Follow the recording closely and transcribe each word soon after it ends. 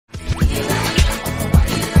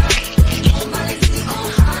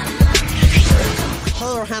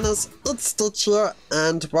Manners, it's Stitch here,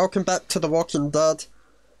 and welcome back to The Walking Dead.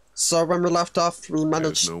 So when we left off, we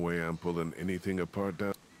managed... There's no way I'm pulling anything apart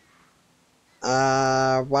down...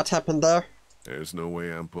 what happened there? There's no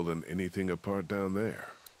way I'm pulling anything apart down there.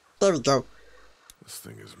 There we go. This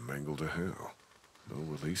thing is mangled to hell. No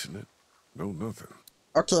releasing it, no nothing.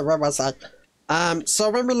 Okay, where was I? So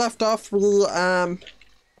when we left off, we,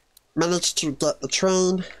 managed to get the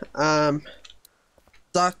train.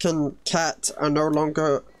 Duck and Cat are no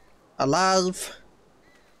longer alive.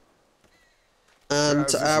 And,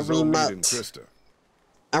 we met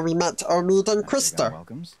Omid and Krista.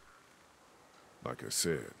 Welcomes. Like I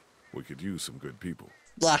said, we could use some good people.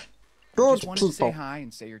 Yeah, I good just wanted people. to say hi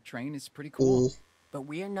and say your train is pretty cool. But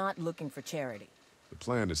we're not looking for charity. The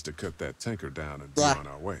plan is to cut that tanker down and be Yeah. on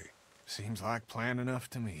our way. Seems like plan enough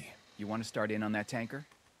to me. You want to start in on that tanker?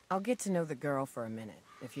 I'll get to know the girl for a minute,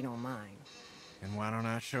 if you don't mind. And why don't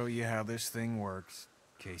I show you how this thing works,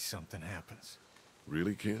 in case something happens?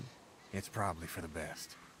 Really, Ken? It's probably for the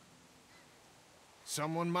best.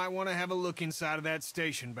 Someone might want to have a look inside of that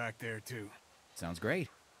station back there, too. Sounds great.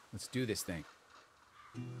 Let's do this thing.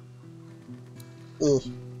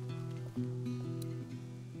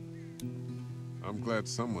 I'm glad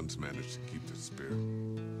someone's managed to keep the spirit.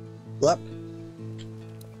 Yep.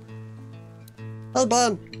 Hey,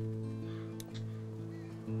 Ben.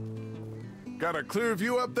 Got a clear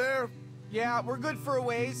view up there? Yeah, we're good for a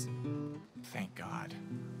ways. Thank God.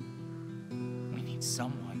 We need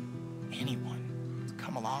someone, anyone, to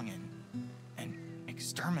come along and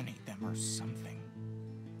exterminate them or something.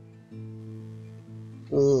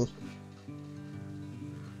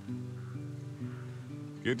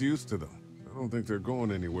 Get used to them. I don't think they're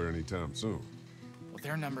going anywhere anytime soon. Well,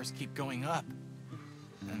 their numbers keep going up.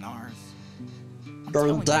 And ours. I'm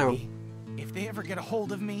Going telling down. you, B, if they ever get a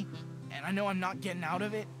hold of me, and I know I'm not getting out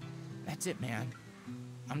of it, that's it, man.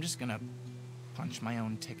 I'm just gonna punch my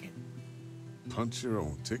own ticket. Punch your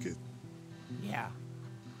own ticket? Yeah.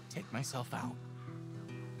 Take myself out.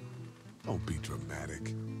 Don't be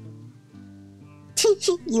dramatic.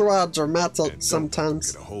 You are dramatic And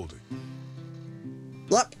sometimes. don't get a hold of it.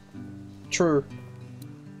 Yep. True.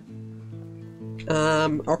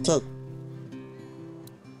 Okay.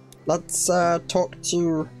 Let's, talk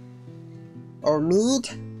to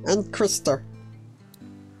Omid and Krista.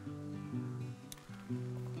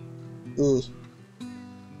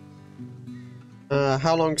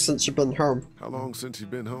 How long since you've been home? How long since you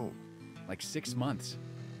been home? Like 6 months.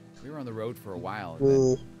 We were on the road for a while, and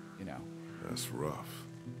then, you know, That's rough.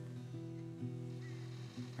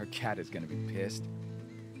 our cat is gonna be pissed.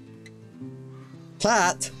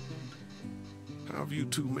 Cat? How have you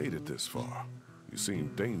two made it this far? You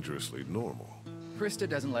seem dangerously normal. Krista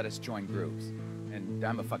doesn't let us join groups, and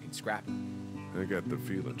I'm a fucking scrappy. I got the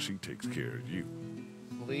feeling she takes care of you.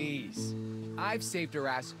 Please. I've saved her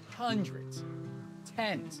ass hundreds.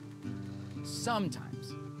 Tens.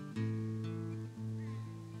 Sometimes.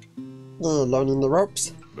 Learning the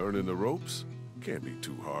ropes. Learning the ropes? Can't be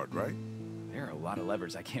too hard, right? There are a lot of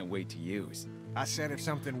levers I can't wait to use. I said if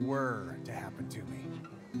something were to happen to me.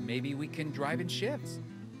 Maybe we can drive in shifts.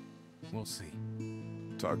 We'll see.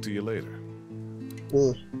 Talk to you later.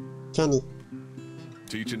 Kenny.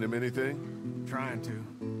 Teaching him anything? Trying to.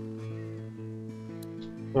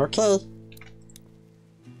 Okay.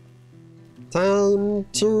 Time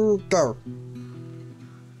to go.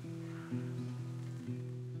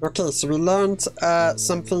 Okay, so we learned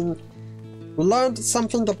something. We learned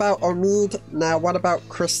something about Omid. Now, what about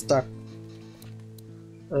Krista?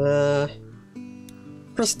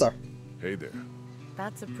 Krista. Hey there.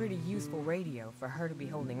 That's a pretty useful radio for her to be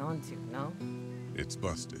holding on to, no? It's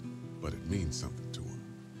busted, but it means something to her.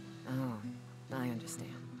 Oh, I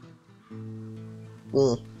understand.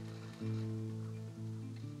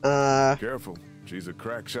 Careful. She's a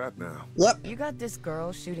crack shot now. Yep. You got this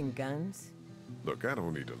girl shooting guns? Look, I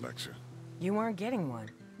don't need a lecture. You weren't getting one.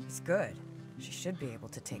 It's good. She should be able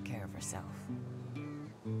to take care of herself.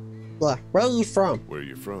 Yeah. Where are you from? Where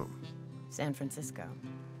you from? San Francisco.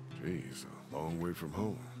 Jeez, a long way from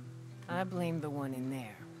home. I blame the one in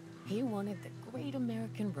there. He wanted the great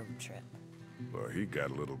American road trip. Well, he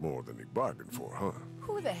got a little more than he bargained for, huh?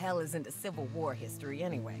 Who the hell is into Civil War history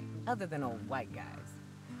anyway, other than old white guys?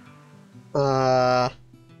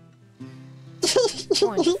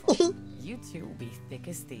 Wonderful. You two will be thick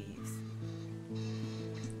as thieves.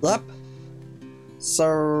 Yep.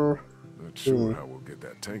 So... Not sure how we'll get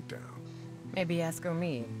that tank down. Maybe ask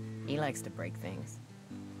Omid. He likes to break things.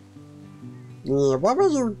 Yeah, what were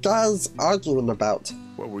you guys arguing about?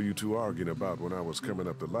 What were you two arguing about when I was coming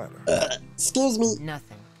up the ladder? Excuse me.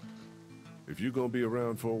 Nothing. If you're gonna be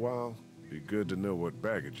around for a while, Be good to know what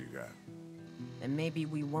baggage you got. And maybe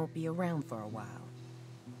we won't be around for a while.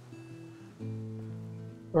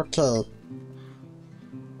 Okay.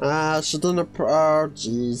 She didn't. Oh,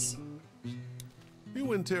 jeez.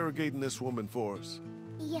 You interrogating this woman for us?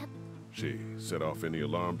 Yep. She set off any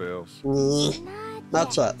alarm bells?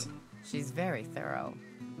 Not yet. She's very thorough.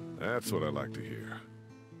 That's what I like to hear.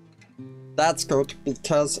 That's good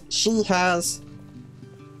because she has.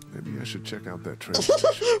 Maybe I should check out that train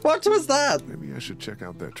station. What was that? Maybe I should check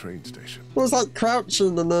out that train station. It was like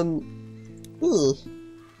crouching and then. Can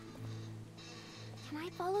I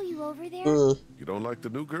follow you over there? You don't like the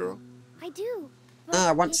new girl? I do.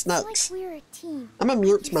 But want it's snacks. like we're a team. I'm gonna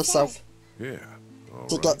mute myself Yeah. All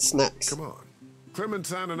to right. get snacks. Come on.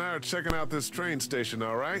 Clementine and I are checking out this train station,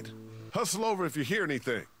 all right? Hustle over if you hear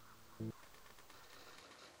anything.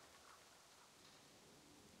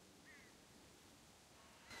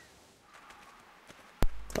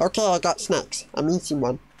 Okay, I got snacks. I'm eating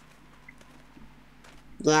one.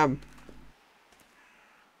 Yum.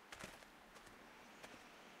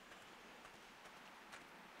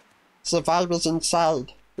 Survivors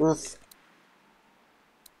inside. Oof.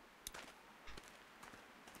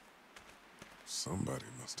 Somebody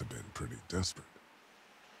must have been pretty desperate.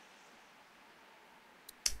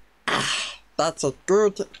 That's a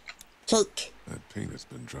good cake. That paint has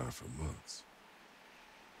been dry for months.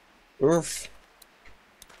 Oof.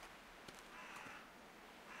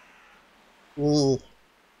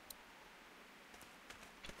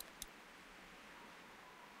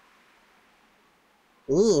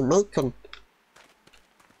 Bacon.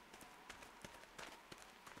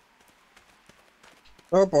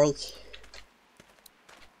 Oh boy.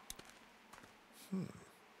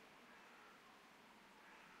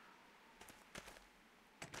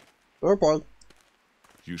 Oh boy.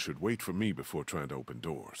 You should wait for me before trying to open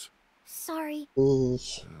doors. Sorry.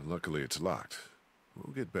 Luckily, it's locked.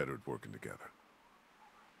 We'll get better at working together.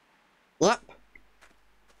 Yep.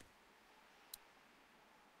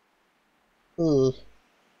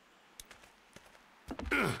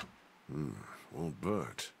 Won't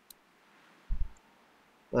budge.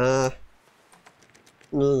 Mm.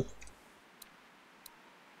 The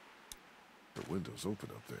window's open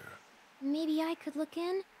up there. Maybe I could look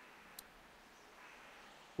in?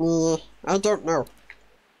 I don't know.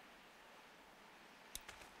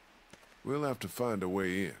 We'll have to find a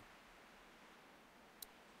way in.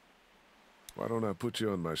 Why don't I put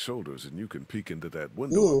you on my shoulders and you can peek into that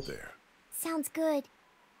window up there? Sounds good.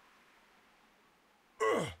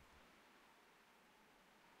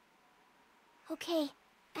 Okay,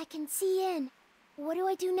 I can see in. What do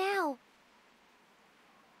I do now?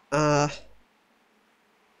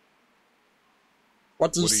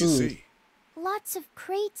 What do you What do you see? see? Lots of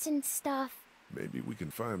crates and stuff. Maybe we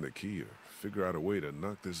can find the key or figure out a way to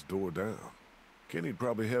knock this door down. Kenny'd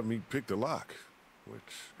probably have me pick the lock, which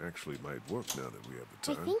actually might work now that we have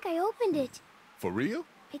the I time. think I opened it. For real?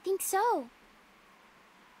 I think so.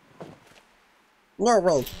 No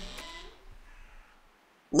way.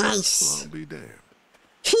 Nice. I'll be damned.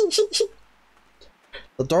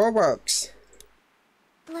 The door works.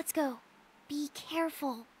 Let's go. Be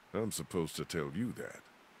careful. I'm supposed to tell you that.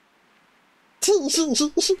 Cute.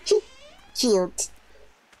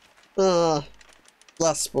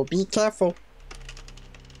 Yes, well, be careful.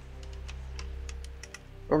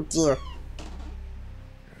 Oh dear.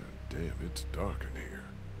 God damn, it's dark in here.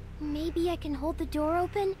 Maybe I can hold the door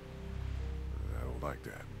open? I don't like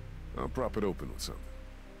that. I'll prop it open with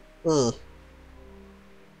something.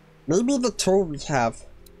 Maybe the tool we have.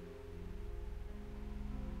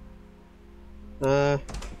 There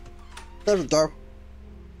we go.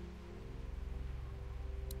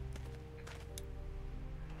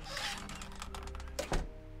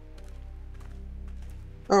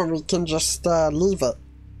 Oh, we can just leave it.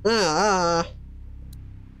 Oh.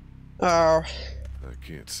 I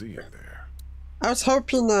can't see in there. I was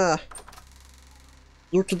hoping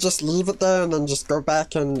you could just leave it there and then just go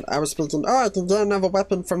back, and I was thinking, oh, I can get another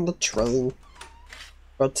weapon from the train.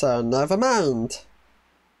 But never mind.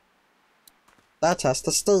 That has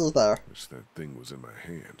to stay there. Wish that thing was in my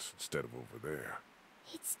hands instead of over there.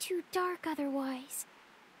 It's too dark otherwise.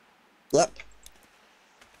 Yep.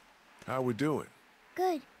 How we doing?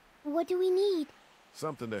 Good. What do we need?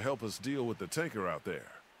 Something to help us deal with the tanker out there.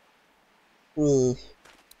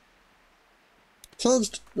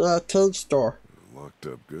 Cage door. Locked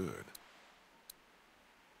up good.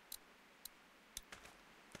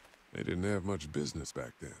 They didn't have much business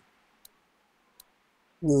back then.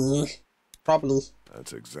 Probably.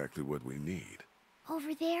 That's exactly what we need.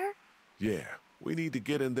 Over there? Yeah, we need to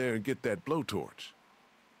get in there and get that blowtorch.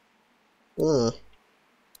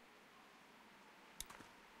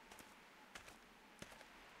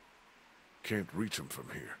 can't reach them from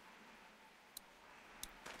here.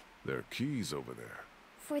 There are keys over there.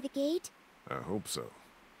 For the gate? I hope so.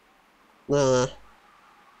 Nah.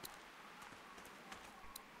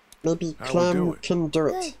 Maybe How we Clem doing? can do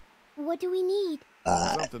Good. it. What do we need?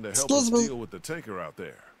 Something to help excuse us me. deal with the tanker out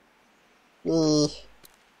there. Uh,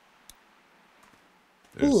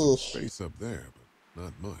 There's Ooh. some space up there, but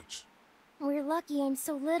not much. We're lucky I'm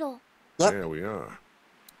so little. Yep. Yeah, we are.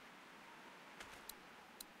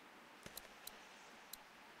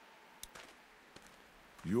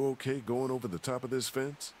 You okay going over the top of this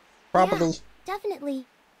fence? probably. Yeah, definitely.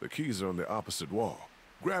 The keys are on the opposite wall.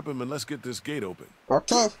 Grab them and let's get this gate open.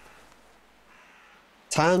 Okay.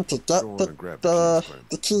 Time to get Go on the, and grab the, the keys, Clem.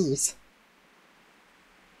 the keys.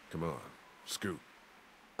 Come on, scoot.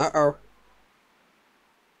 Uh-oh.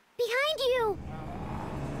 Behind you!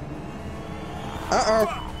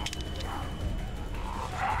 Uh-oh.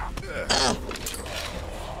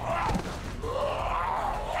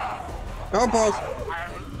 Oh boy.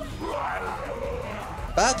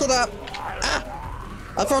 Back it up.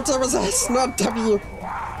 Ah! I thought it was S, not W.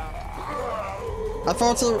 I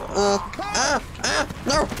thought it,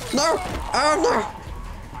 no, no, oh no.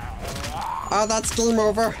 Oh, that's game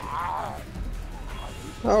over.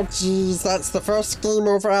 Oh jeez, that's the first game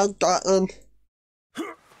over I've gotten.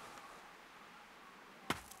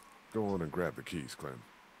 Go on and grab the keys, Clem.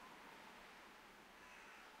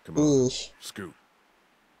 Come on, Eesh. scoot.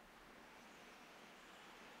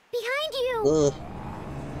 Behind you!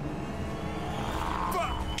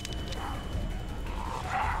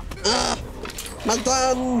 My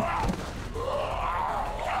gun!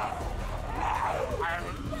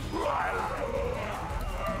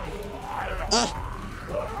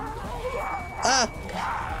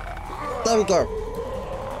 There we go.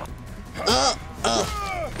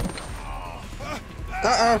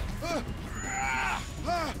 Uh-oh.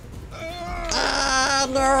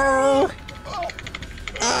 No!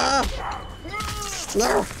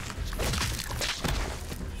 No!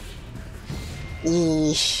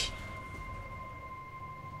 Eesh.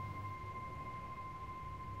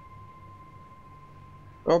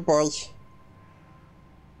 Oh boy.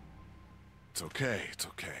 It's okay, it's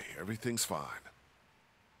okay. Everything's fine.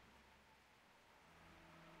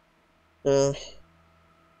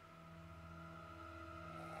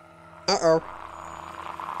 Uh-oh.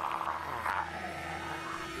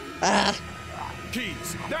 Ah!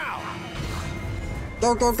 Keys, now!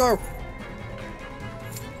 Go, go, go!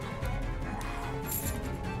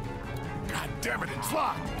 God damn it, it's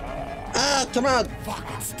locked! Ah, come on! Fuck,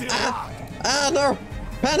 it's still locked! Ah, no!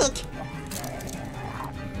 Panic!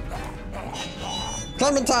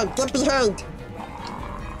 Clementine, get behind!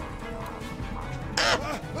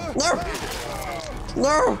 Ah! No!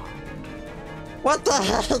 No! What the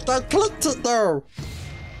heck? I clicked it though!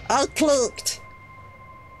 I clicked!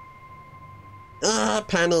 Ah,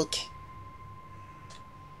 panic.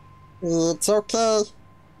 It's okay.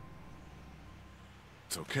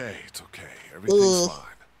 It's okay, it's okay. Everything's fine.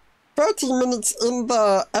 30 minutes in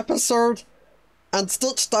the episode, and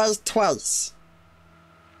Stitch dies twice.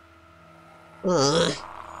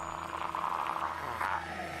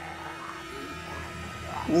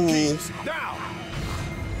 Keys, now!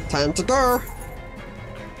 Time to go.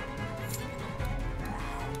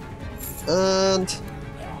 And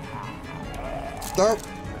go.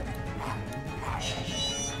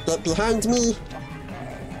 Get behind me.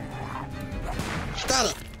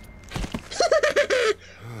 Got it.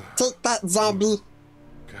 Take that, zombie.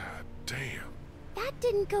 God damn. That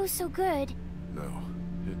didn't go so good. No,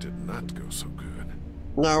 it did not go so good.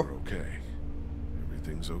 No, We're okay.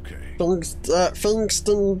 Everything's okay. things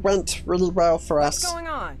didn't went really well for us. What's going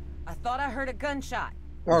on? I thought I heard a gunshot.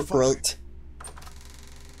 Oh, great.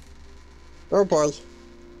 Oh boy.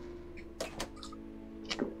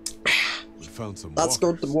 We found some Let's go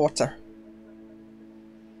walkers. to water.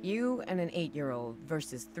 You and an 8-year-old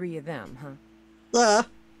versus 3 of them, huh? Yeah.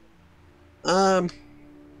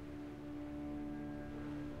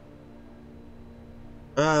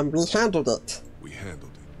 We handled it. We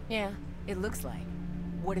handled it. Yeah, it looks like.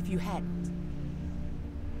 What if you hadn't?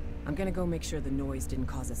 I'm gonna go make sure the noise didn't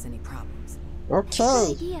cause us any problems. Good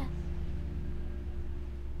Okay. idea.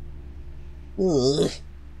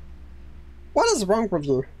 What is wrong with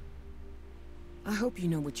you? I hope you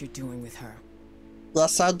know what you're doing with her.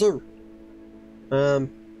 Yes, I do.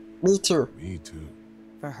 Me too. Me too.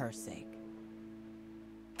 For her sake.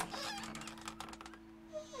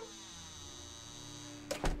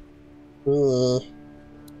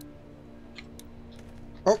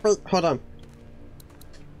 Oh, wait, hold on.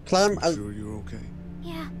 Clem, You sure you're okay?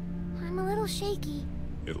 Yeah, I'm a little shaky.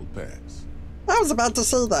 It'll pass. I was about to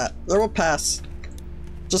say that. It will pass.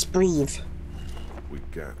 Just breathe. We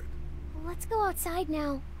got it. Let's go outside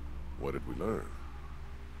now. What did we learn?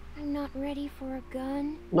 I'm not ready for a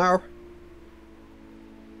gun. No.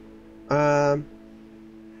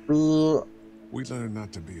 We learned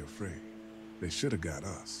not to be afraid. They should have got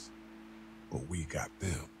us. But we got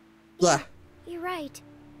them. Yeah, You're right.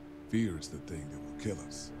 Fear is the thing that will kill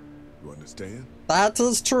us. You understand? that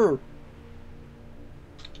is true.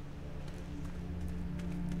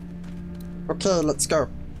 Okay, let's go.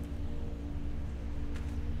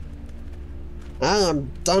 I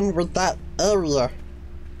am done with that area.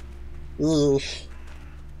 We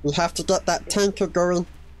have to get that tanker going.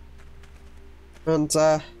 And,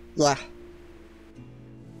 yeah.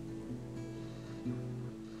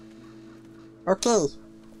 Okay.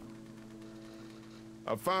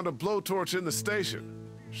 I found a blowtorch in the station.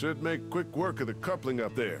 Should make quick work of the coupling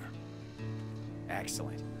up there.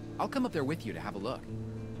 Excellent. I'll come up there with you to have a look.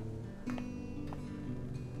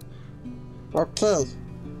 Okay.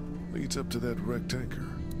 Leads up to that wrecked tanker.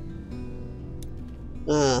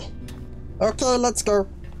 Okay, let's go.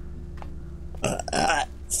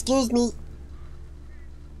 Excuse me.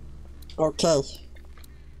 Okay.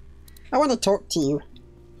 I want to talk to you.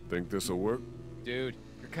 Think this'll work? Dude,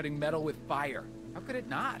 you're cutting metal with fire. How could it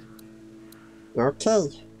not? Okay.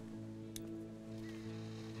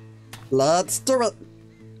 Let's do it.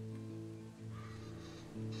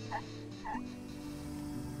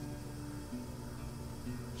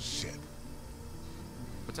 Shit.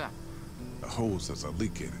 What's up? The hose has a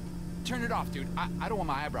leak in it. Turn it off, dude. I don't want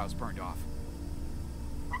my eyebrows burned off.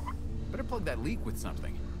 Better plug that leak with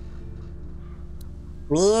something.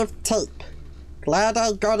 We have tape. Glad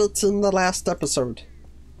I got it in the last episode.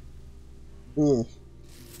 Hope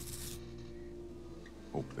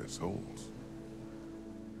there's holes.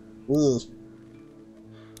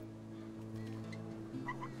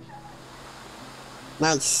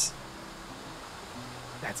 Nice.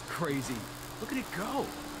 That's crazy. Look at it go.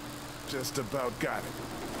 Just about got it.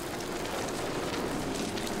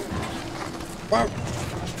 Whoa.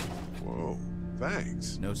 Whoa,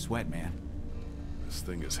 thanks. No sweat, man. This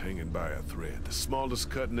thing is hanging by a thread. The smallest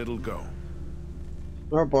cut and it'll go.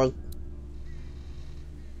 Oh boy.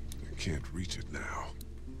 I can't reach it now.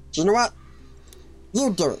 Do you know what?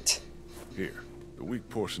 You do it. Here, the weak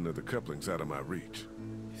portion of the coupling's out of my reach.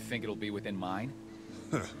 You think it'll be within mine?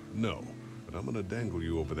 No, but I'm gonna dangle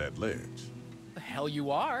you over that ledge. The hell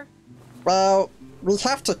you are? Well, we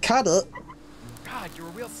have to cut it. God, you're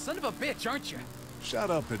a real son of a bitch, aren't you? Shut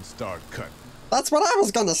up and start cutting. That's what I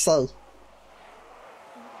was gonna say.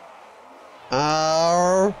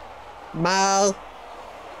 Oh my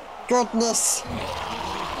goodness.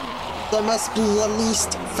 There must be at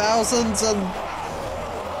least thousands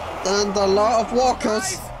and a lot of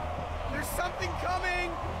walkers. Guys, there's something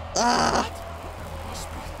coming. Ah, Must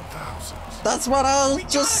be thousands. that's what I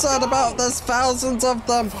just said about there's thousands of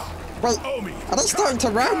them. Wait, Omi, are they starting to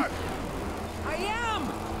run? I am!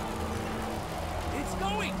 It's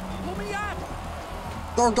going! Pull me up!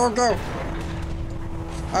 Go, go, go.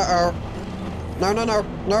 Uh-oh. No, no, no,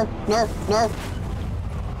 no, no, no.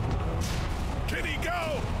 Kitty,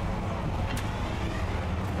 go!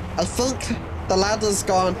 I think the ladder's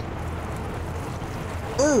gone.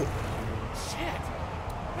 Ooh, Shit!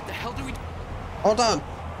 What the hell do we... hold on.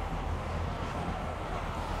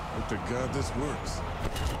 Hope to God this works.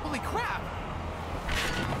 Holy crap!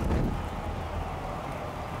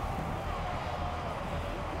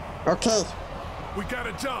 Okay. We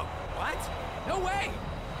gotta jump. What? No way!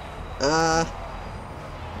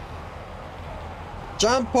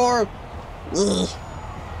 Jump or... Ugh.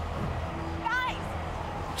 Guys!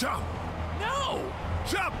 Jump! No!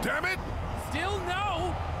 Jump, damn it! Still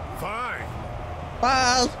no! Fine.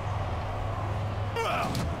 Bye.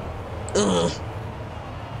 Ugh. Ugh.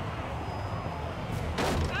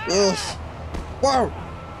 Ugh. Whoa.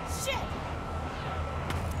 Shit!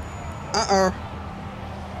 Uh-oh.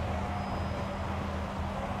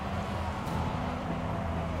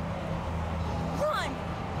 Run!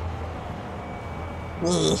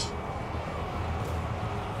 Ugh.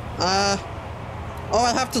 Oh,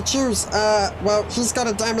 I have to choose. Well, he's got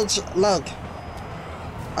a damaged leg.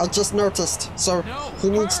 I just noticed, so No, he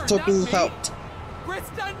needs her, to not be me. helped.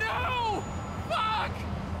 Krista, no! Fuck!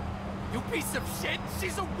 You piece of shit!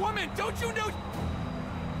 She's a woman! Don't you know?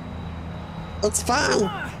 It's fine.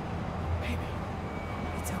 Baby.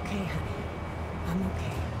 It's okay, honey. I'm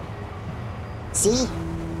okay. See?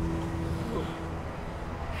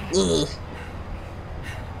 Ugh.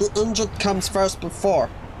 The injured comes first before.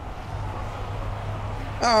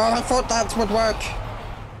 Oh, I thought that would work.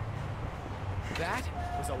 That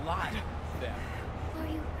was a lot of them.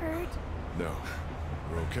 No,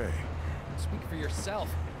 we're okay. Speak for yourself.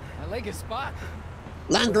 My leg is spot.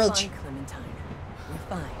 We're Language. fine, Clementine. We're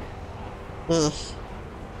fine. Ugh.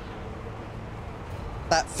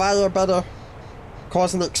 That fire better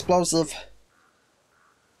cause an explosive.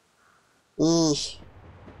 Ugh.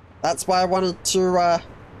 That's why I wanted to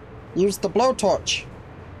use the blowtorch.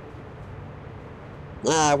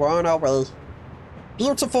 Ah, we're on our way.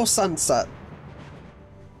 Beautiful sunset.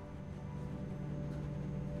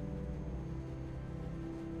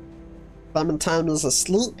 Clementine is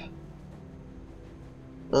asleep.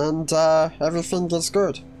 And everything is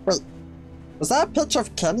good. Wait, was that a picture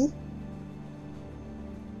of Kenny?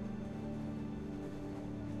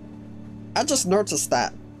 I just noticed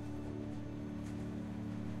that.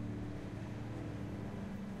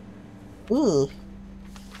 Hmm.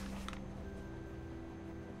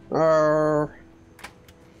 I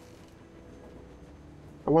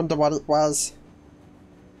wonder what it was.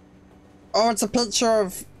 Oh, it's a picture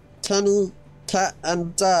of Kenny, Cat,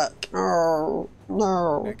 and Duck. Oh,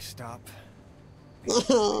 no. Next stop.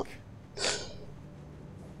 Hmm.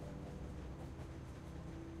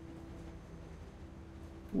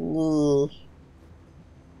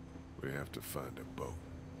 We have to find a boat.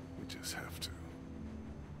 We just have to.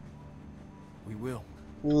 We will.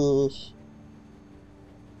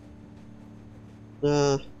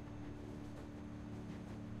 Yeah.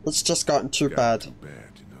 It's just gotten too bad. Too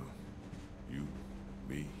bad, you know. You,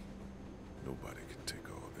 me, nobody can take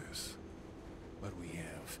all this. But we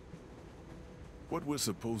have. What we're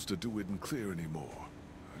supposed to do isn't clear anymore.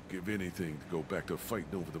 I'd give anything to go back to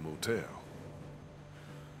fighting over the motel.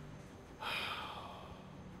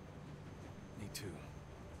 Me too.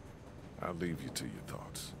 I'll leave you to your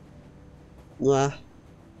thoughts. Yeah.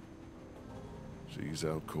 She's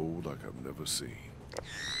out cold like I've never seen.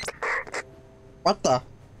 What the?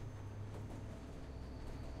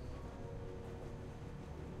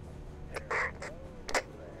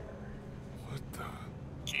 What the?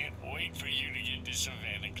 Can't wait for you to get to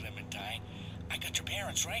Savannah, Clementine. I got your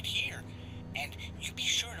parents right here. And you be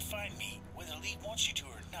sure to find me, whether Lee wants you to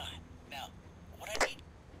or not. Now, what I need...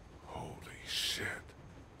 Holy shit.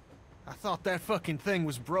 I thought that fucking thing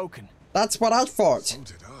was broken. That's what I thought. So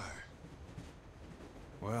did I.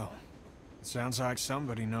 Well, it sounds like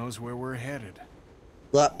somebody knows where we're headed.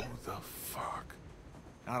 Yep. Who the fuck?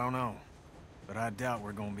 I don't know, but I doubt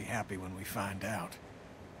we're gonna be happy when we find out.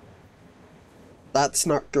 That's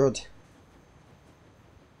not good.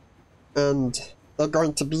 And they're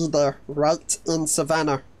going to be there, right in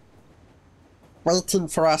Savannah. Waiting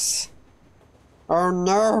for us. Oh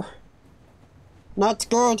no! Not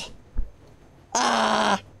good!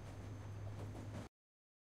 Ah!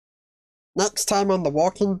 Next time on The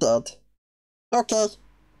Walking Dead. Okay.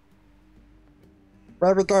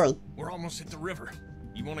 Where are we going? We're almost at the river.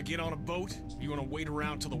 You want to get on a boat? Or you want to wait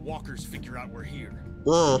around till the walkers figure out we're here?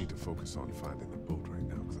 Yeah. We need to focus on finding the boat right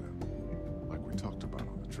now, Clem. Like we talked about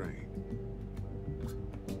on the train.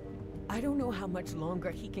 I don't know how much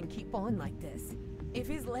longer he can keep on like this. If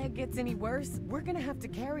his leg gets any worse, we're gonna have to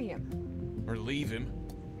carry him. Or leave him?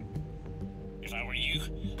 If I were you,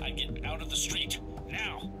 I'd get out of the street,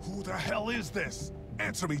 now! Who the hell is this?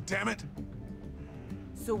 Answer me, damn it!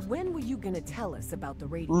 So when were you gonna tell us about the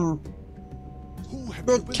radio? Who have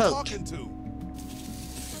Good you been take. talking to?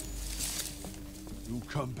 You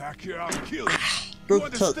come back here, I'll kill you. Good You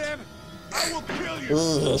understand? I will kill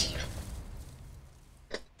you.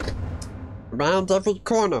 Around every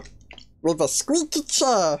corner. With a squeaky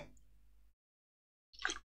chair.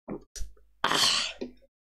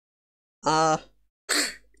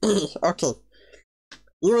 Okay.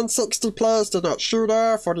 You and 60 players did not shoot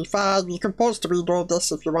her. 45. You can pause to read all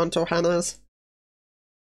this if you want to, Hannahs.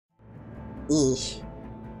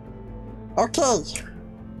 Okay.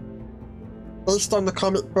 Based on the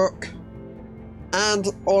comic book. And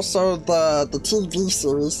also the TV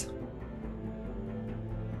series.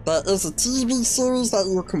 There is a TV series that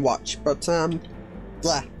you can watch, but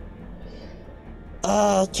yeah.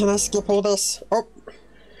 Can I skip all this? Oh,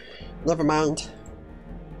 never mind.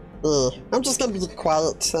 I'm just gonna be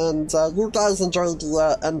quiet, and you guys enjoy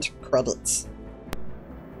the end credits.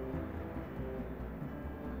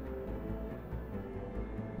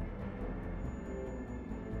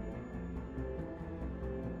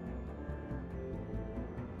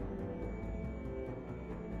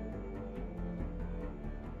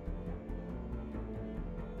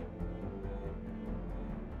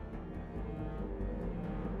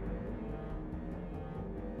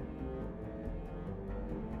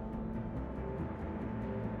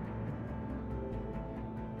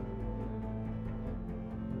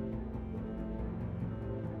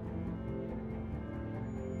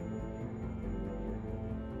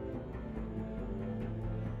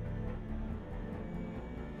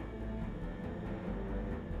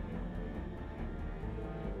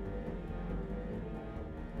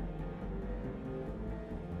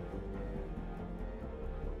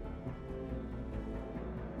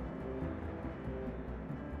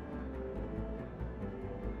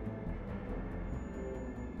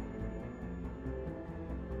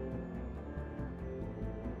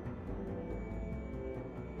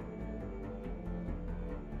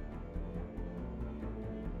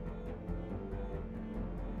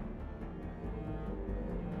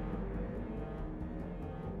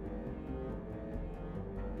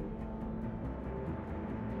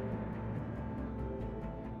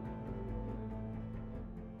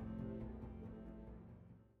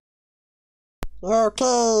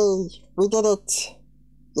 Okay, we did it.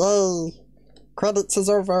 Yay. Credits is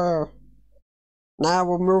over. Now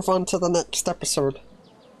we'll move on to the next episode.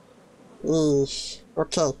 Eesh.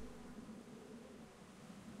 Okay.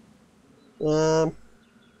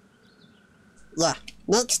 Yeah,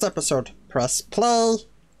 next episode. Press play.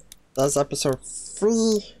 There's episode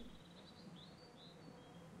 3.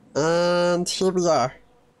 And here we are.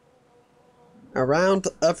 Around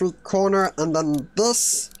every corner, and then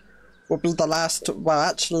this will be the last, well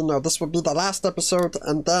actually no, this will be the last episode,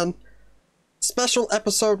 and then special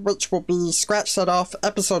episode which will be Scratch That Off,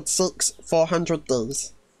 episode 6, 400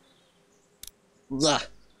 days. Yeah.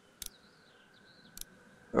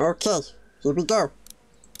 Okay, here we go.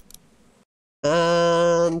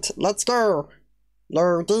 And let's go.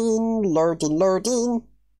 Loading, loading, loading.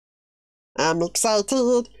 I'm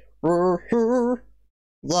excited. Woohoo.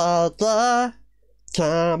 Yeah, yeah.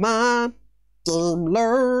 Come on. Game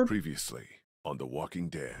load. Previously on The Walking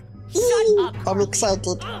Dead. Shut up. I'm excited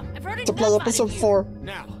to play episode 4.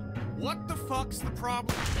 Now, what the fuck's the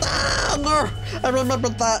problem? Ah, no. I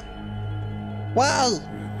remembered that. Why? You're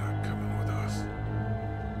not coming with us.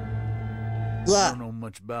 Yeah. I don't know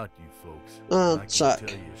much about you folks. Oh, I can Chuck. tell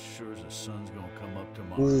you as sure as the sun's gonna come up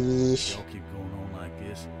tomorrow. Yeesh. Y'all keep going on like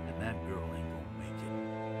this, and that girl ain't gonna make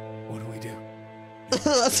it. What do we do?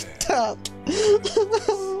 Stop.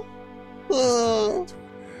 Oh.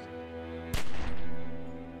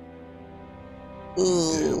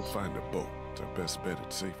 Yeah, find a boat. It's our best bet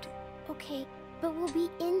at safety. Okay, but we'll be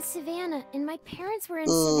in Savannah, and my parents were in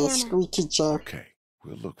Oh, Savannah. squeaky chair. Okay,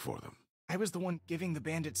 we'll look for them. I was the one giving the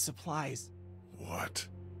bandits supplies. What?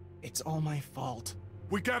 It's all my fault.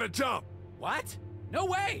 We gotta jump! What? No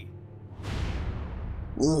way!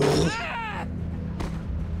 Ah!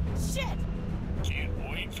 Shit! Can't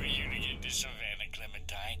wait for you to get to Savannah,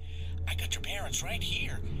 Clementine. I got your parents right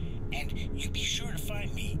here. And you be sure to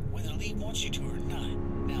find me, whether the league wants you to or not.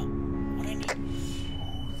 Now, what I need...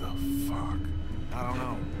 Who the fuck? I don't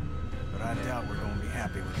know, but I doubt we're gonna be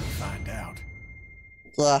happy when we find out.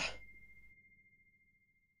 Yeah.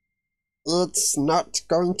 It's not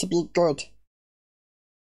going to be good.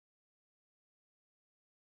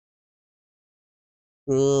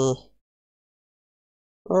 Oh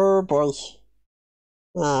boy.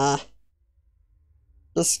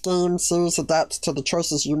 This game series adapts to the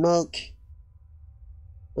choices you make.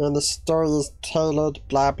 And the story is tailored,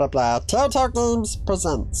 blah blah blah. Telltale Games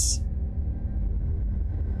presents.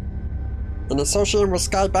 In association with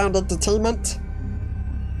Skybound Entertainment,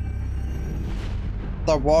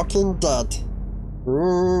 The Walking Dead.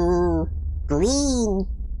 Ooh, green.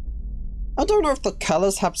 I don't know if the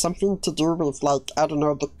colors have something to do with, like, I don't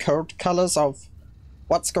know, the code colors of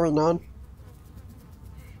what's going on.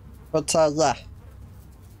 But, yeah.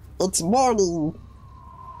 It's morning.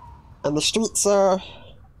 And the streets are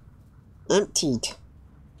emptied.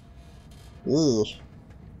 Ew.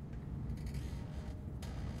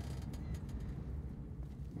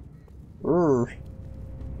 Ooh.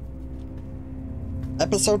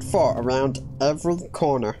 Episode 4, around every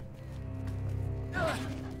corner.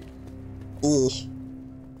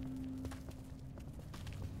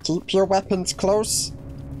 Keep your weapons close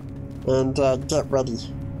and get ready.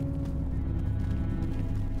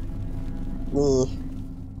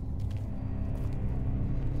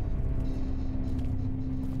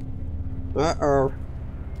 Uh-oh.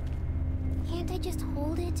 Can't I just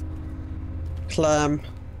hold it? Clem.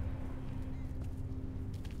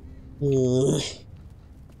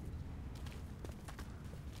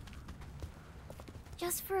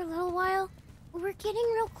 Just for a little while? We're getting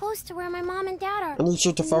real close to where my mom and dad are. I need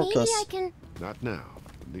you to focus. Maybe I can... Not now.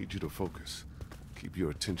 I need you to focus. Keep your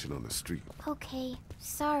attention on the street. Okay,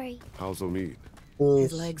 sorry. How's Omid?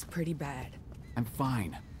 His leg's pretty bad. I'm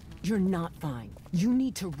fine. You're not fine. You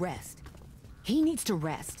need to rest. He needs to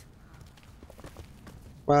rest.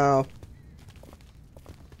 Wow.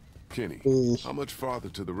 Kenny, how much farther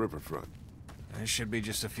to the riverfront? There should be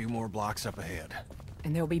just a few more blocks up ahead.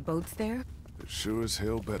 And there'll be boats there? There sure as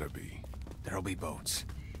hell better be. There'll be boats.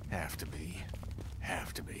 Have to be.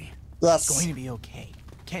 Have to be. Yes. It's going to be okay.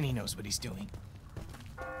 Kenny knows what he's doing.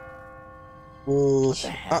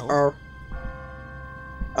 Uh-oh.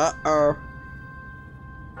 Uh-oh.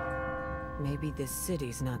 Maybe this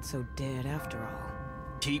city's not so dead after all.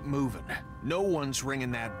 Keep moving. No one's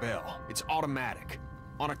ringing that bell. It's automatic.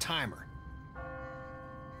 On a timer.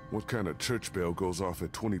 What kind of church bell goes off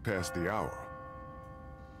at 20 past the hour?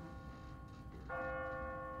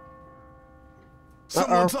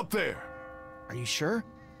 Someone's up there! Are you sure?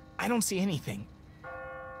 I don't see anything.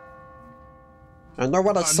 I know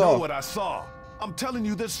what I saw. know what I saw. I'm telling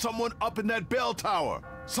you, there's someone up in that bell tower.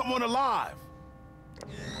 Someone alive. If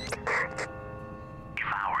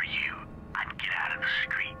I were you, I'd get out of the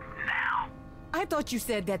street now. I thought you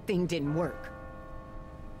said that thing didn't work.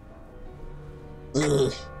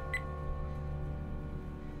 Ugh.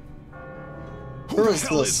 Who the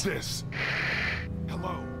hell is this?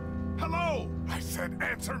 Hello? Hello? I said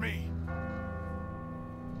answer me!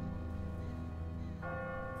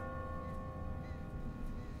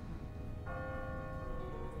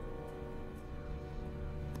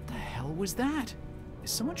 What the hell was that?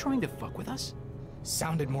 Is someone trying to fuck with us?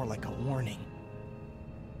 Sounded more like a warning.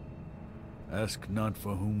 Ask not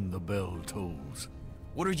for whom the bell tolls.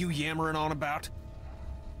 What are you yammering on about?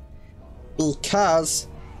 Because...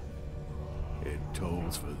 It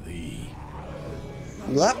tolls for thee.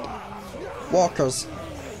 Yep. Walkers.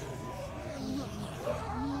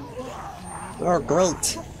 Oh,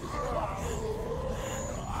 great.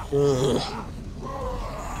 Ugh.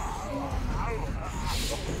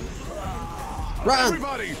 Run!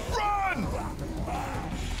 Everybody, run!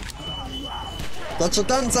 Get your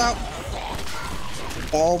guns out!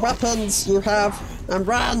 All weapons you have, and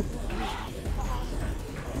run!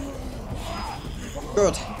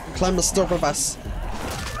 Good. Clem is still with us.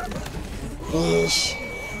 Eesh.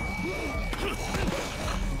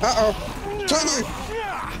 Uh-oh! Kenny!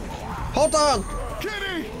 Hold on!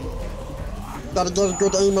 Kenny! Gotta get a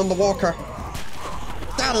good aim on the walker.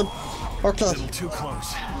 Got him! Okay. A little too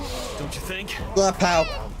close, don't you think? Yeah, pal.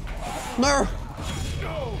 No!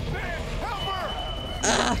 No, man, help her!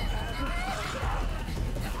 Ah!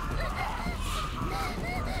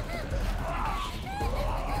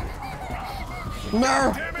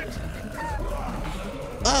 No! Damn it!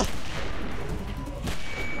 Ah!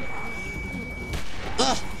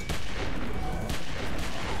 Ah!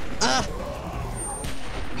 Ah!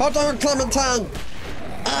 Hold on, Clementine!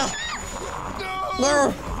 Ah!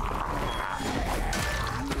 No!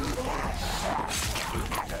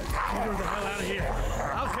 Get the hell out of here.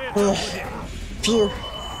 I'll catch No! up with you. Phew.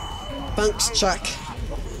 Thanks, Chuck.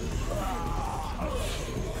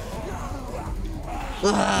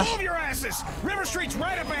 Ah! Move your asses! River Street's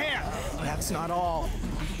right up ahead! That's not all.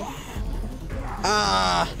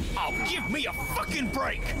 Ah! Oh, give me a fucking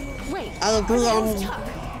break! Wait. I agree on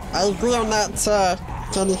that,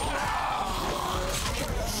 Kenny.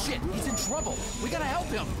 Shit, he's in trouble. We gotta help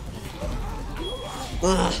him.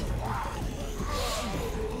 Ah!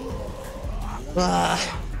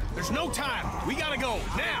 Ah! There's no time! We gotta go,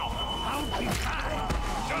 now!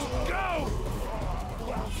 Just go!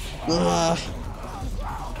 Ah!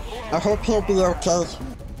 I hope he'll be okay.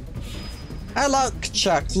 I like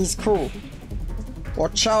Chuck, he's cool. Or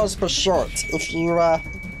Charles for short, if you,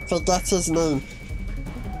 forget his name.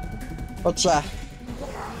 But yeah.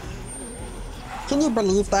 Can you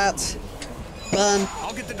believe that? Ben.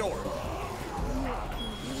 I'll get the door.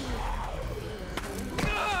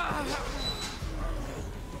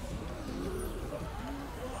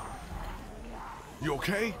 You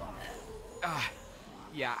okay?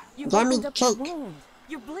 Yeah. You Let me opened up your check. wound.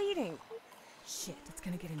 You're bleeding. Shit, it's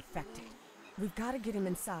gonna get infected. We've gotta get him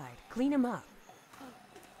inside. Clean him up.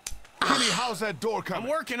 Kenny, how's that door coming? I'm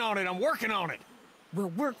working on it, I'm working on it! We'll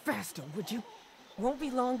work faster, would you? Won't be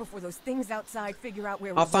long before those things outside figure out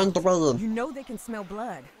where I'll we're find the way in. You know they can smell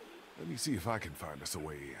blood. Let me see if I can find us a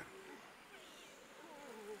way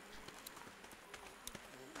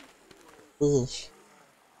in. Eesh.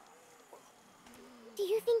 Do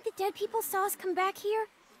you think the dead people saw us come back here?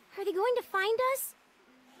 Are they going to find us?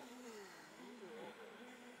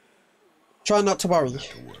 Try not to worry. Not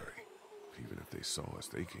to worry. Even if they saw us,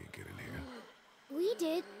 they can't get in here. We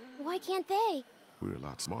did. Why can't they? We're a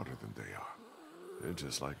lot smarter than they are. They're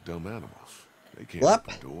just like dumb animals. They can't Yep.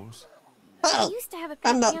 open doors. I Hey! used to have a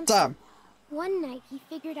pet I'm not hamster. dumb. One night, he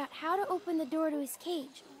figured out how to open the door to his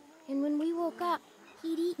cage. And when we woke up,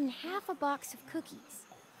 he'd eaten half a box of cookies.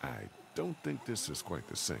 I don't think this is quite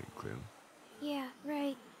the same, Clem. Yeah,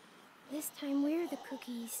 right. This time we're the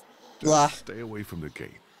cookies. Yeah. Stay away from the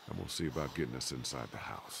gate. I'm gonna see about getting us inside the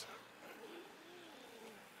house.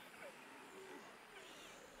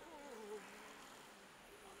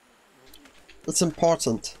 It's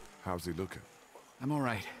important. How's he looking? I'm all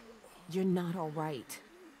right. You're not all right.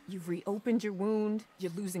 You've reopened your wound,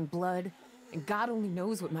 you're losing blood, and God only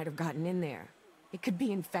knows what might have gotten in there. It could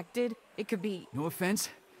be infected, it could be... No offense,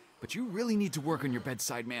 but you really need to work on your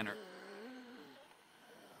bedside manner.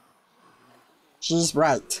 She's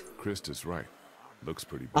right. Krista's right. Looks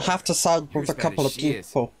pretty I bad. have to side You're with as a bad couple as of she is.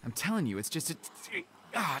 people. I'm telling you, it's just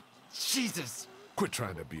Jesus. Quit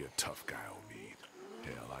trying to be a tough guy, Omid.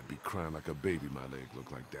 Hell, I'd be crying like a baby my leg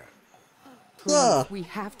looked like that. Please, Yeah. we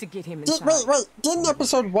have to get him Did, inside. wait, didn't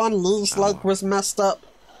episode 1 Lee's leg was messed up?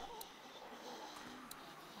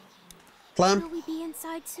 Clem? Will we be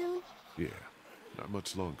inside soon? Yeah, not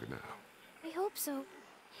much longer now. I hope so.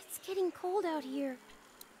 It's getting cold out here.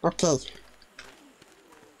 Okay.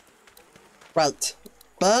 Right.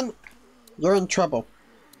 Ben, you're in trouble.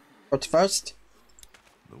 But first...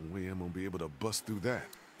 No way I'm gonna be able to bust through that.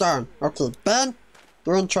 Darn. Okay, Ben,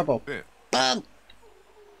 you're in trouble. Ben! Ben!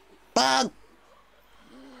 Ben!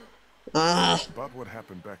 About what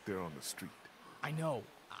happened back there on the street. I know.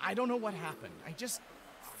 I don't know what happened. I just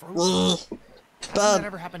froze. Hasn't that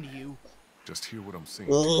ever happened to you? Just hear what I'm saying.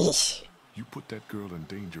 Ugh. You put that girl in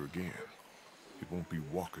danger again. It won't be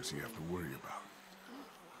walkers you have to worry about.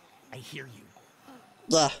 I hear you.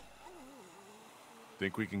 Yeah.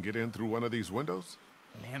 Think we can get in through one of these windows?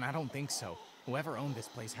 Man, I don't think so. Whoever owned this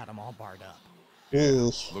place had them all barred up.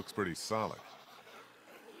 Looks pretty solid.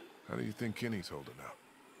 How do you think Kenny's holding up?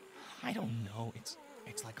 I don't know. It's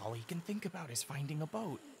like all he can think about is finding a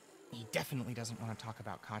boat. He definitely doesn't want to talk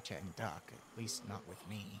about Katjaa and Duck, at least not with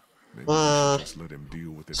me. Maybe we should just let him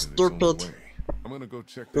deal with it in his own way. I'm gonna go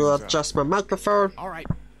check things out. Adjust my microphone. All right.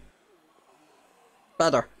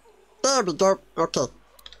 Better. There we go. Okay.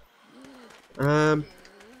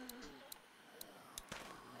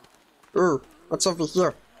 Ooh, what's over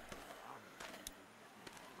here?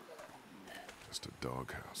 Just a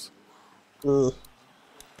doghouse. Looks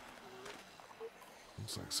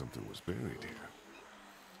like something was buried here.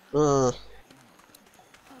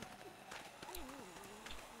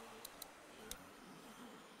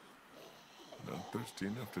 Not thirsty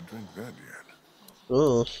enough to drink that yet.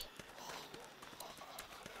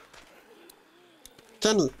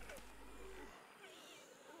 Kenny.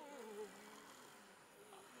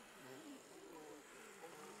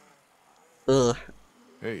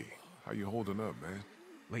 Hey, how you holding up, man?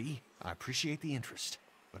 Lee, I appreciate the interest,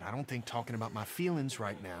 but I don't think talking about my feelings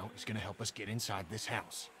right now is gonna help us get inside this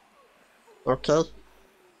house. Okay.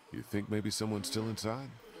 You think maybe someone's still inside?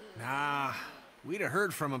 Nah, we'd have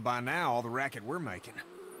heard from him by now, all the racket we're making.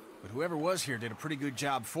 But whoever was here did a pretty good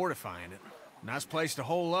job fortifying it. Nice place to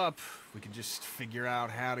hole up. We could just figure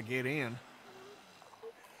out how to get in.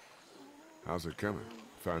 How's it coming?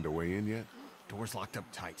 Found a way in yet? Door's locked up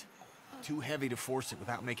tight. Too heavy to force it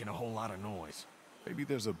without making a whole lot of noise. Maybe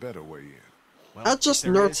there's a better way in. Well, I just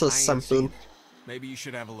if there noticed is, I ain't seen something. it. Maybe you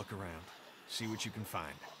should have a look around. See what you can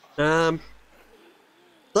find.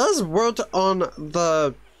 There's wood on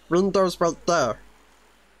the windows right there.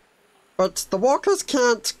 But the walkers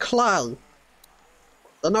can't climb.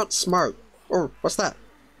 They're not smart. Oh, what's that?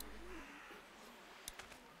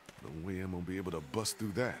 No way I'm gonna be able to bust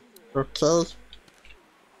through that. Okay.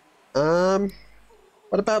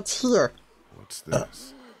 What about here? What's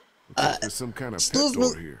this? Looks like there's some kind of pet excuse me.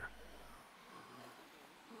 door here.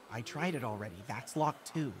 I tried it already. That's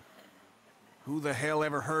locked too. Who the hell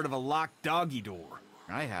ever heard of a locked doggy door?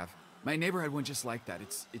 I have. My neighbor had one just like that.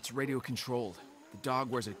 It's radio controlled. The dog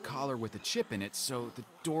wears a collar with a chip in it, so the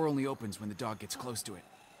door only opens when the dog gets close to it.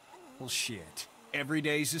 Well, shit. Every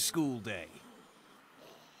day's a school day.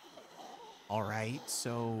 All right,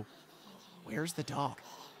 so where's the dog?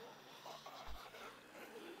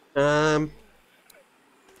 I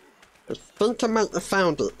think I might have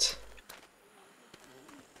found it.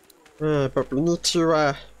 But we need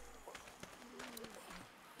to,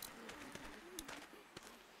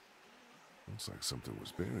 Looks like something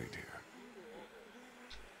was buried here.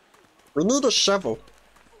 we need a shovel.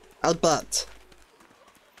 I bet.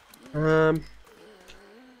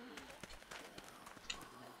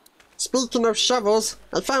 Speaking of shovels,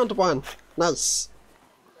 I found one. Nice.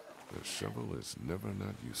 The shovel is never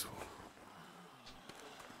not useful.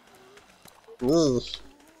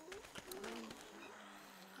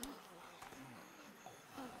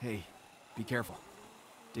 Hey, be careful.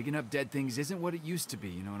 Digging up dead things isn't what it used to be,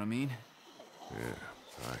 you know what I mean?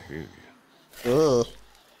 Yeah, I hear you.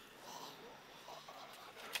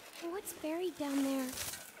 What's buried down there?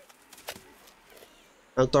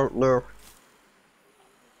 I don't know.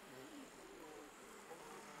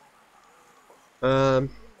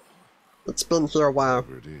 It's been here a while.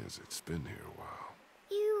 Whatever it is, it's been here a while.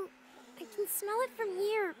 Ew, I can smell it from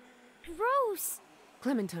here. Gross.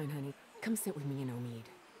 Clementine, honey, come sit with me and Omid.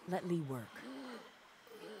 Let Lee work.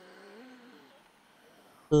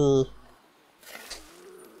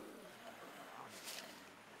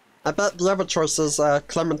 I bet the other choices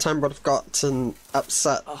Clementine would have gotten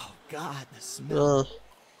upset. Oh God, the smell.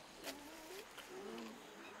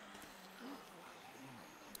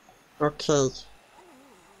 Okay.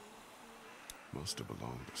 Must have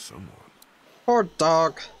belonged to someone. Poor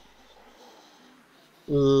dog.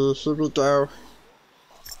 Here we go.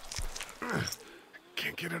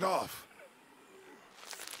 Can't get it off.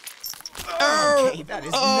 Okay, that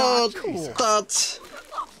is not cool. That.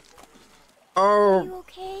 Are you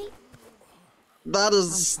okay? That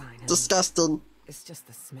is disgusting. It's just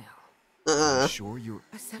the smell. I'm sure you're...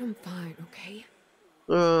 I said I'm fine, okay?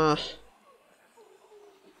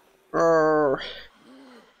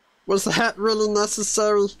 Was that really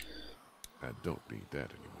necessary? I don't need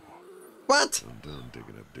that anymore. What? I'm done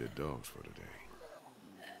digging up dead dogs for today.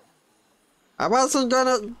 I wasn't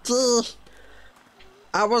gonna...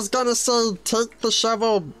 I was gonna say take the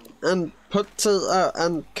shovel and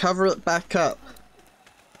and cover it back up.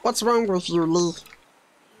 What's wrong with you, Lee?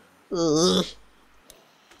 Here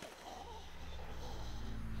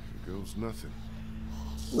goes nothing.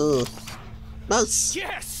 Nice.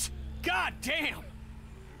 Yes! God damn!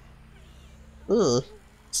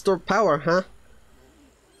 Store power, huh?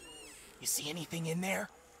 You see anything in there?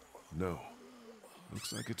 No.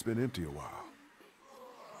 Looks like it's been empty a while.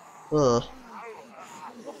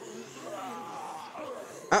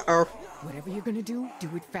 Uh-oh. Whatever you're gonna do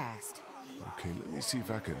it fast. Okay, let me see if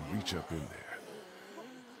I can reach up in there.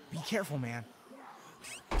 Be careful, man.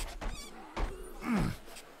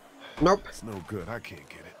 Nope. It's no good. I can't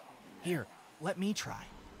get it. Here, let me try.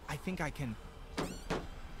 I think I can...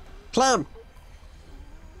 Clem!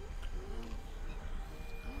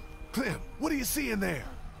 Clem, what do you see in there?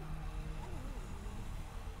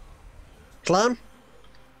 Clem?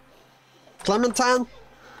 Clementine?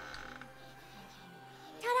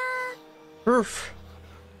 Ta-da! Oof.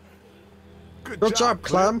 Good job,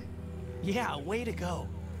 Clem. Yeah, way to go.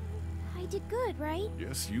 I did good, right?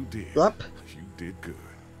 Yes, you did. Yep. You did good.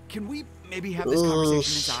 Can we maybe have this conversation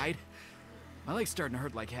inside? My leg's starting to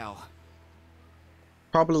hurt like hell.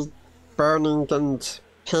 Probably burning and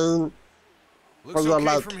pain. Looks your okay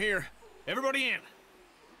leg. from here. Everybody in.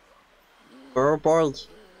 Oh boy.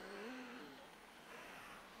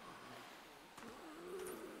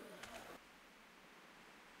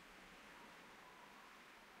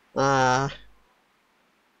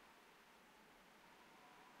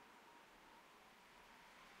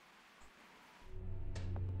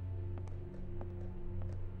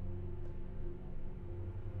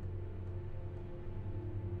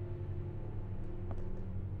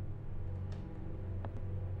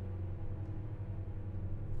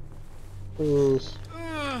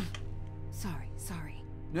 Sorry.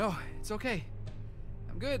 No, it's okay.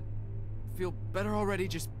 I'm good. Feel better already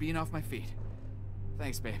just being off my feet.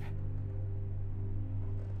 Thanks, babe.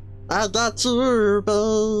 I got you,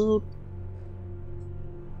 babe.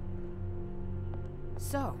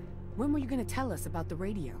 So, when were you gonna tell us about the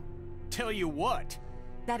radio? Tell you what?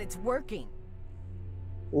 That it's working.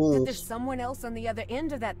 That there's someone else on the other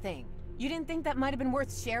end of that thing. You didn't think that might have been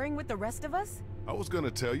worth sharing with the rest of us? I was gonna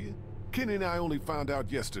tell you. Kenny and I only found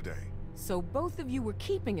out yesterday. So both of you were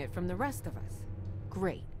keeping it from the rest of us.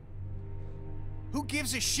 Great. Who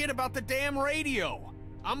gives a shit about the damn radio?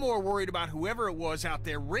 I'm more worried about whoever it was out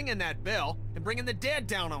there ringing that bell and bringing the dead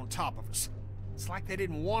down on top of us. It's like they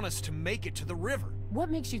didn't want us to make it to the river.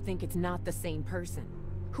 What makes you think it's not the same person?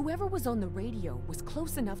 Whoever was on the radio was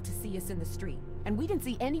close enough to see us in the street, and we didn't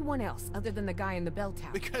see anyone else other than the guy in the bell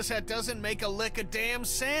tower. Because that doesn't make a lick of damn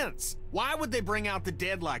sense. Why would they bring out the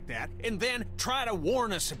dead like that and then try to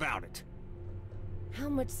warn us about it? How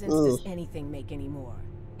much sense does anything make anymore?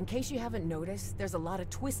 In case you haven't noticed, there's a lot of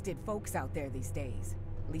twisted folks out there these days.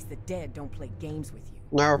 At least the dead don't play games with you.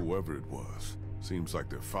 No. Whoever it was, seems like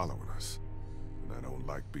they're following us. And I don't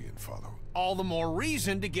like being followed. All the more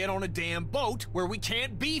reason to get on a damn boat where we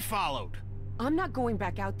can't be followed. I'm not going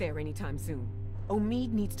back out there anytime soon.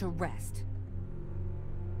 Omid needs to rest.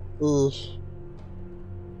 I'm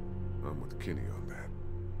with Kenny on that.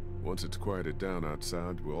 Once it's quieted down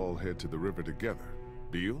outside, we'll all head to the river together.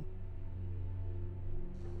 Deal?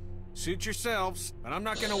 Suit yourselves, but I'm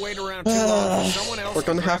not gonna wait around too long for someone else We're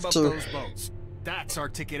gonna to grab have up to. those boats. That's our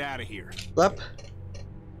ticket out of here. Yep.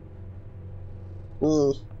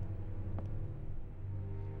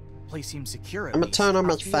 Place seems secure at I'm a least. turn on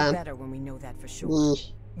my I'll feel fan. better when we know that for sure.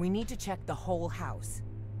 We need to check the whole house.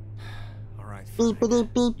 All right, fine.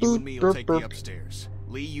 You and me will take the upstairs.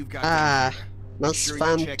 Lee, you've got the Make nice sure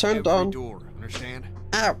fan you check turned every on. door, understand?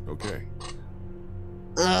 Ow! Okay.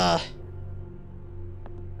 I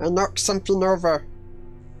knocked something over.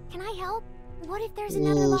 Can I help? What if there's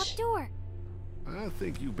another locked door? I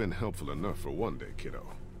think you've been helpful enough for one day, kiddo.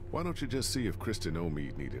 Why don't you just see if Kristen and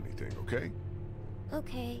Omid need anything, okay?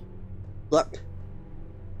 Okay. Yep.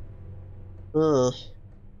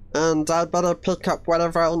 And I better pick up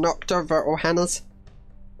whatever I knocked over, Ohana's.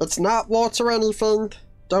 It's not water or anything.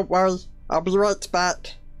 Don't worry. I'll be right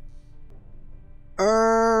back.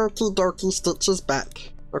 Okie dokie, Stitch is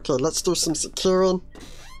back. Okay, let's do some securing.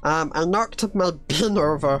 I knocked my bin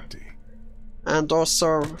over. And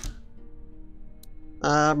also,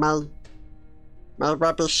 my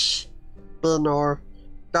rubbish bin or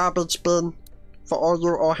garbage bin for all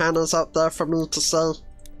you Ohana's out there for me to say.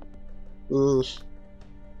 No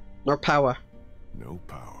power. No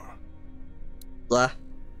power. Yeah.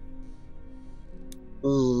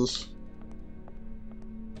 I'm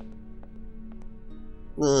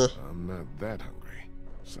not that hungry.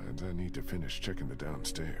 Besides, I need to finish checking the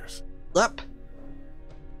downstairs. Yep.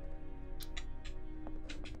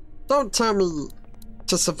 Don't tell me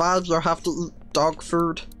to survive you'll have to eat dog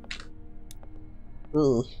food.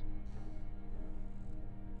 Oh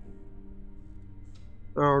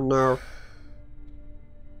no.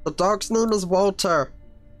 The dog's name is Walter.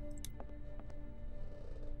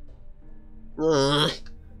 All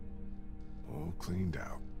cleaned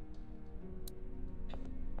out.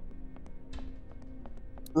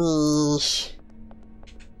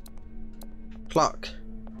 Clock.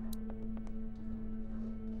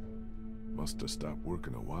 Must have stopped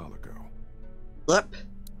working a while ago. Yep.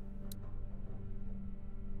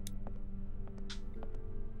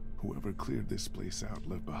 Whoever cleared this place out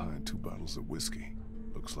left behind 2 bottles of whiskey.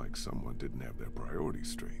 Looks like someone didn't have their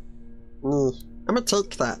priorities straight. I'm gonna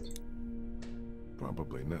take that.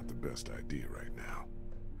 Probably not the best idea right now.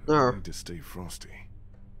 No. I need to stay frosty.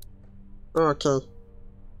 Okay.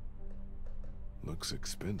 Looks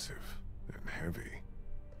expensive and heavy.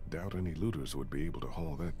 Doubt any looters would be able to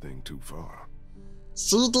haul that thing too far.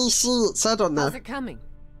 CDC, it said on there. How's it coming?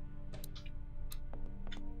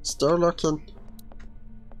 Still looking.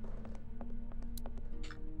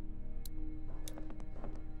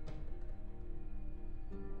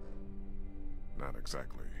 Not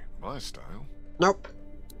exactly my style. Nope.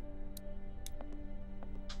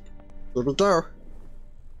 Here we go.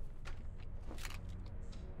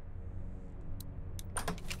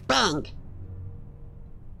 Bang!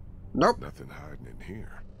 Nope. Nothing hiding in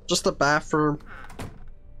here. Just a bathroom.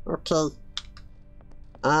 Okay.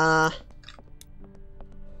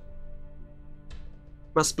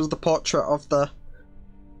 Must be the portrait of the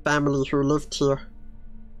family who lived here.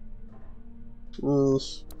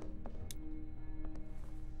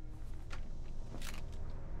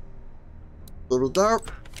 Here we go.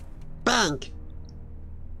 Bang!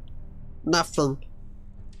 Nothing.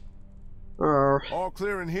 All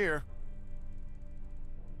clear in here.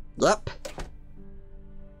 Yep.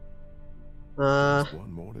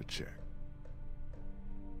 One more to check.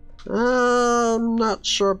 I'm not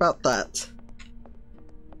sure about that.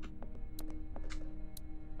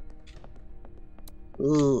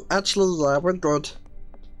 Actually, yeah, we're good.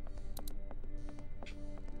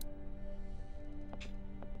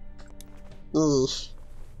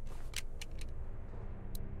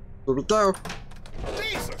 Here we go.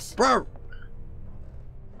 Jesus! Whoa!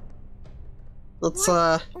 Let's,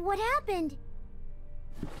 What happened?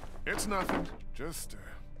 It's nothing. Just,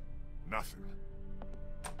 nothing.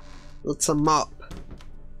 It's a mop.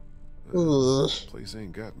 Place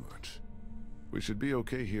ain't got much. We should be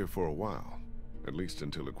okay here for a while. At least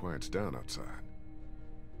until it quiets down outside.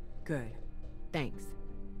 Good. Thanks.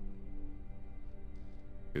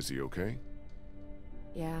 Is he okay?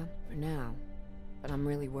 Yeah, for now. But I'm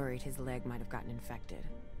really worried his leg might have gotten infected.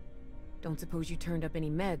 Don't suppose you turned up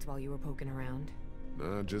any meds while you were poking around?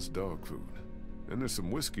 Nah, just dog food. And there's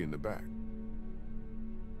some whiskey in the back.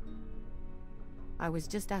 I was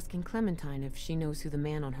just asking Clementine if she knows who the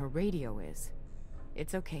man on her radio is.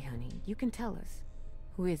 It's okay, honey. You can tell us.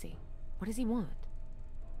 Who is he? What does he want?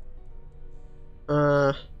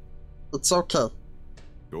 It's okay.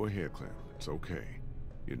 Go ahead, Clem. It's okay.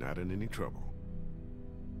 You're not in any trouble.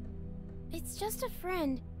 It's just a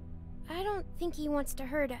friend. I don't think he wants to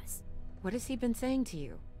hurt us. What has he been saying to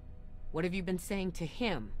you? What have you been saying to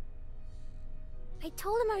him? I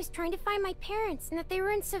told him I was trying to find my parents and that they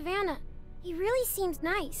were in Savannah. He really seems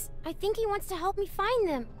nice. I think he wants to help me find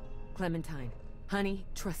them. Clementine, honey,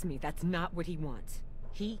 trust me, that's not what he wants.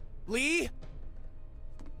 Lee?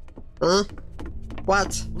 Huh?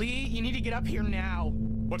 What? Lee, you need to get up here now.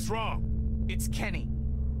 What's wrong? It's Kenny.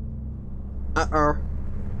 Uh-oh.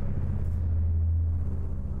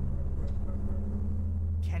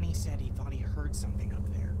 Kenny said he thought he heard something up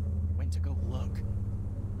there. Went to go look.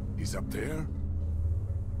 He's up there?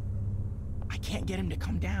 I can't get him to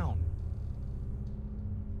come down.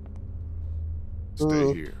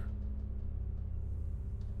 Stay here.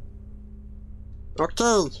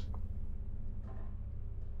 Okay.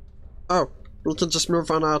 Oh, we can just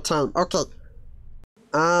move on our time. Okay.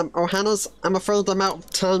 Ohana's, I'm afraid I'm out of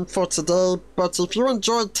time for today, but if you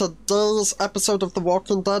enjoyed today's episode of The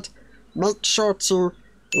Walking Dead, make sure to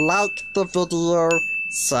like the video,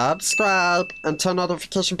 subscribe, and turn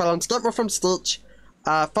notification bell on to get more from Stitch.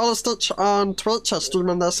 Follow Stitch on Twitch. I stream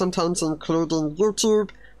on there sometimes, including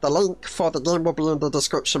YouTube. The link for the game will be in the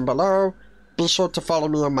description below. Be sure to follow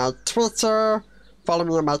me on my Twitter. Follow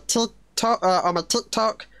me on my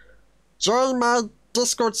TikTok. Join my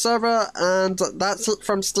Discord server, and that's it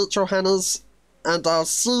from Stitch Ohana's. And I'll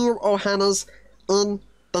see you, Ohana's, in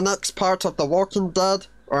the next part of The Walking Dead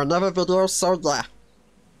or another video. So yeah.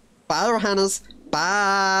 Bye, Ohana's.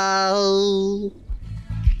 Bye.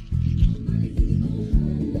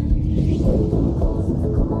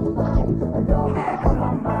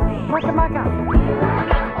 Maca, maca.